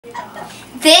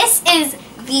This is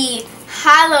the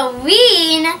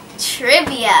Halloween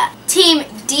trivia. Team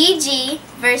DG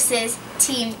versus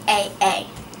Team AA.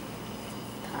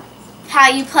 How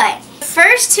you play. The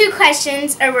first 2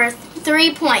 questions are worth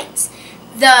 3 points.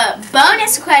 The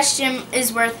bonus question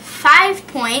is worth 5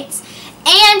 points.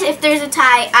 And if there's a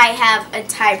tie, I have a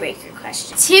tiebreaker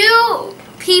question. 2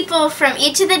 people from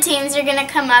each of the teams are going to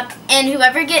come up, and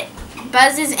whoever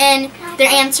buzzes in their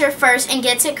answer first and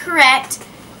gets it correct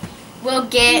will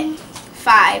get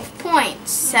 5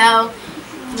 points. So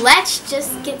let's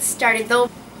just get started.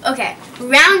 Okay,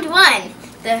 round 1.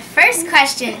 The first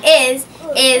question is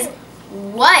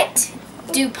what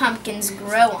do pumpkins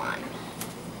grow on?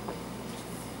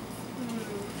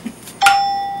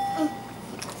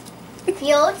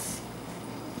 Fields.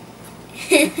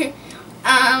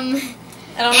 I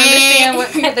don't understand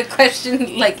what kind of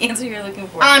question, answer you're looking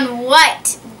for. On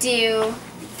what do...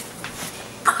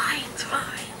 Vines.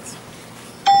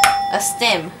 A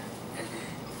stem.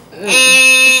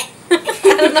 I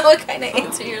don't know what kind of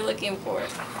answer you're looking for.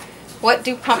 What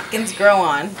do pumpkins grow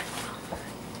on?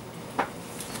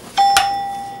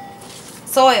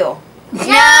 Soil.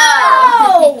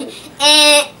 No! Boo!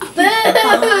 A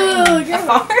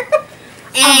farm?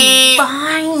 A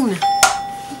vine.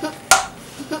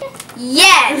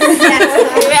 Yes,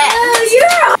 that's correct.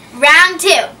 Round 2.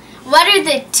 What are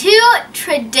the 2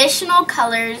 traditional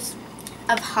colors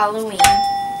of Halloween?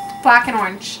 Black and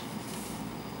orange.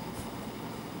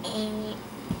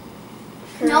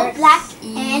 No, black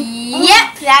and...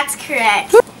 Yep, that's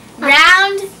correct.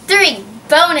 Round 3.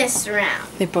 Bonus round.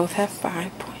 They both have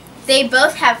 5 points. They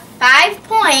both have 5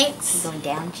 points. You're going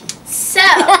down, G. So,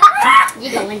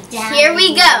 You're going down. here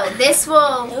we go. This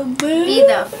will be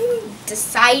the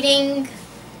deciding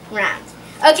round.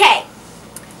 Okay.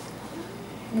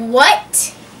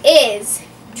 What is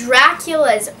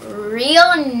Dracula's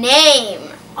real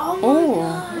name? Oh my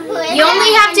God. You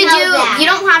only have to do, you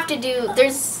don't have to do,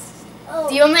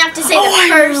 you only have to say the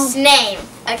first name,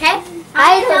 okay?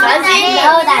 I don't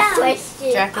know that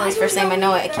question. Dracula's first name, I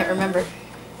know it, I can't remember.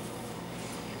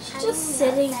 She's just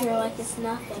sitting here like it's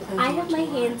nothing. I have my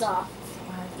hands off.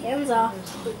 Hands off.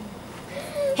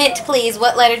 Hint, please.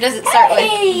 What letter does it start with?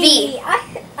 V.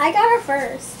 I got her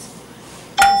first.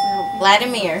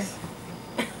 Vladimir.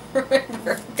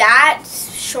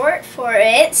 That's short for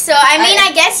it. So,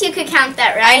 I guess you could count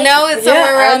that, right? I know it's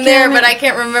somewhere around there, but I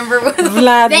can't remember what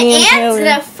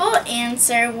the full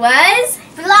answer was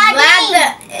Vlad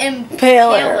the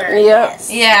Impaler. Yep. Yes.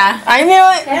 Yeah. I knew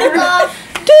it. Hands off.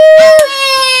 Dude.